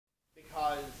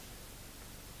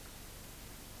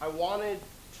I wanted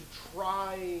to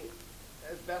try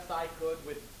as best I could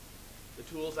with the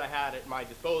tools I had at my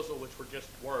disposal, which were just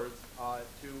words,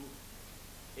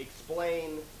 to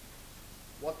explain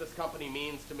what this company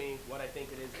means to me, what I think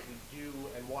it is that we do,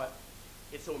 and what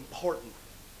is so important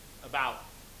about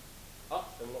us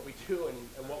and what we do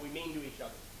and what we mean to each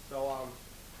other. So,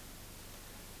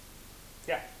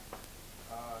 yeah.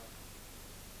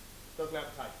 Doesn't have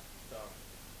a title, so,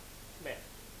 man.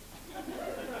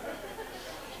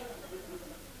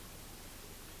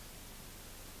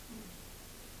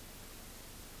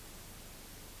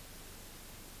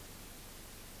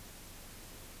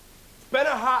 It's been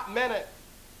a hot minute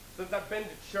since I've been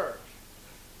to church.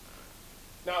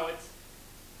 No, it's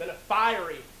been a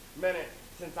fiery minute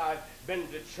since I've been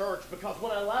to church, because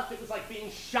when I left, it was like being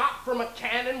shot from a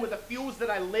cannon with a fuse that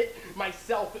I lit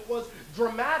myself. It was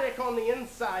dramatic on the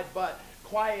inside, but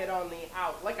quiet on the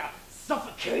out, like a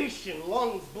suffocation,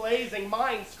 lungs blazing,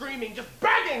 mind screaming, just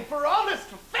begging for all this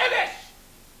to finish.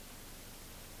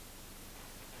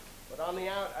 But on the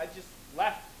out, I just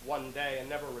left one day and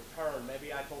never returned.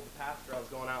 Maybe I told the pastor I was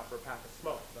going out for a pack of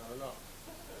smokes. I don't know.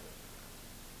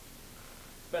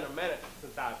 It's been a minute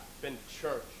since I've been to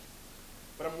church.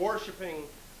 But I'm worshiping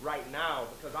right now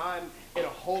because I'm in a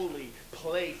holy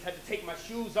place. Had to take my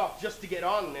shoes off just to get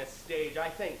on this stage. I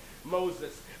think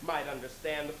Moses might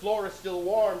understand. The floor is still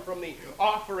warm from the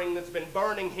offering that's been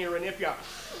burning here, and if you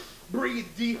breathe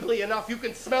deeply enough, you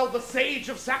can smell the sage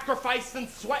of sacrifice and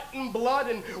sweat and blood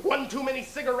and one too many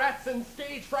cigarettes and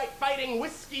stage fright fighting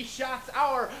whiskey shots.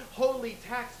 Our holy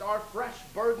text are fresh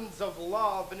burdens of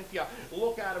love, and if you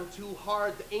look at them too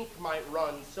hard, the ink might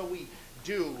run. So we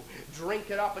do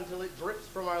drink it up until it drips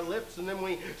from our lips, and then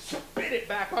we spit it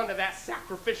back onto that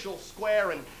sacrificial square.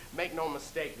 And make no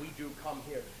mistake, we do come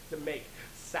here to make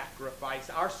sacrifice.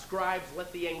 Our scribes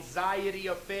let the anxiety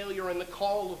of failure and the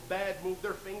call of bad move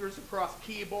their fingers across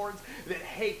keyboards that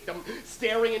hate them,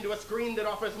 staring into a screen that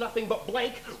offers nothing but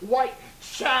blank white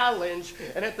challenge.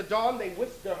 And at the dawn, they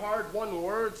whisk their hard-won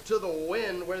words to the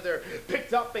wind, where they're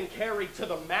picked up and carried to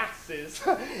the masses.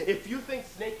 If you think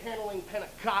snake-handling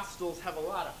Pentecostals have a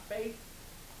lot of faith,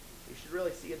 you should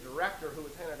really see a director who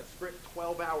was handed a script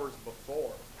 12 hours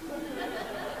before.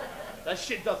 That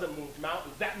shit doesn't move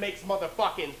mountains. That makes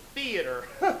motherfucking theater.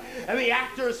 And the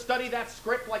actors study that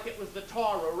script like it was the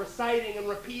Torah, reciting and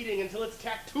repeating until it's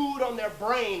tattooed on their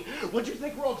brain. What'd you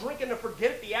think we're all drinking to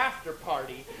forget at the after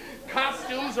party?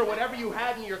 Costumes or whatever you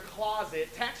had in your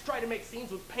closet. Tax try to make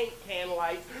scenes with paint can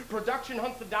lights. Production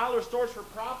hunts the dollar stores for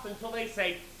props until they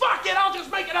say, fuck it, I'll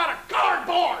just make it out of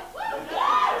cardboard!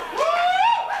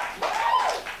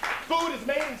 Food is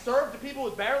made and served to people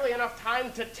with barely enough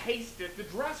time to taste it. The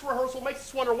dress rehearsal makes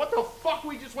us wonder what the fuck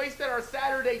we just wasted our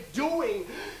Saturday doing.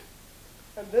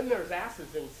 And then there's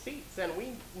asses in seats, and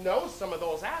we know some of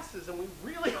those asses, and we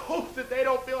really hope that they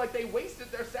don't feel like they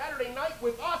wasted their Saturday night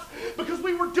with us, because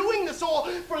we were doing this all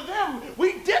for them.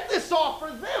 We did this all for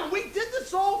them. We did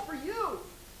this all for you.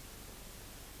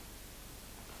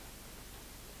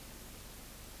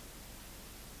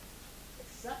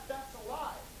 Except that's a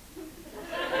lie.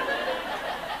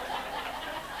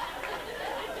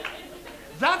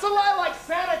 That's a lie like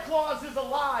Santa Claus is a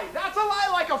lie. That's a lie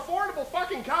like affordable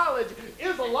fucking college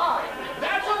is a lie.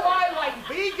 That's a lie like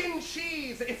vegan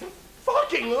cheese. It's a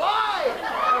fucking lie.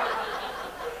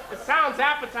 It sounds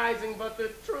appetizing, but the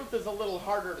truth is a little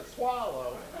harder to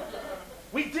swallow.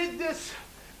 We did this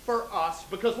for us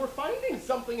because we're finding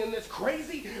something in this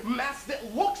crazy mess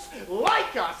that looks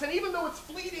like us. And even though it's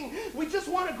fleeting, we just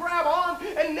want to grab on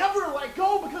and never let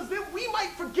go, because then we might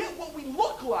forget what we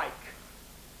look like.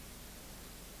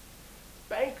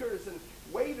 Bankers and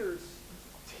waiters,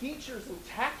 teachers and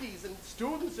techies and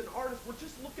students and artists, we're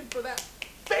just looking for that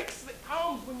fix that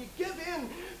comes when you give in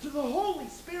to the Holy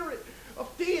Spirit of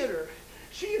theater.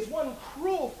 She is one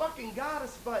cruel fucking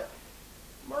goddess, but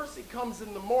mercy comes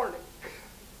in the morning.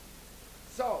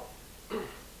 So,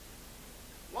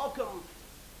 welcome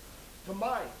to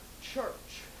my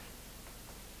church.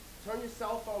 Turn your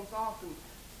cell phones off and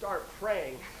start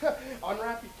praying.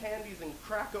 Unwrap your candies and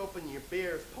crack open your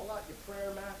beers. Pull out your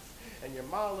prayer mats and your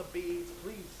mala beads.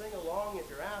 Please sing along if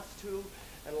you're asked to,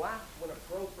 and laugh when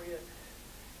appropriate.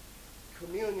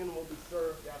 Communion will be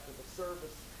served after the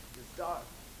service is done.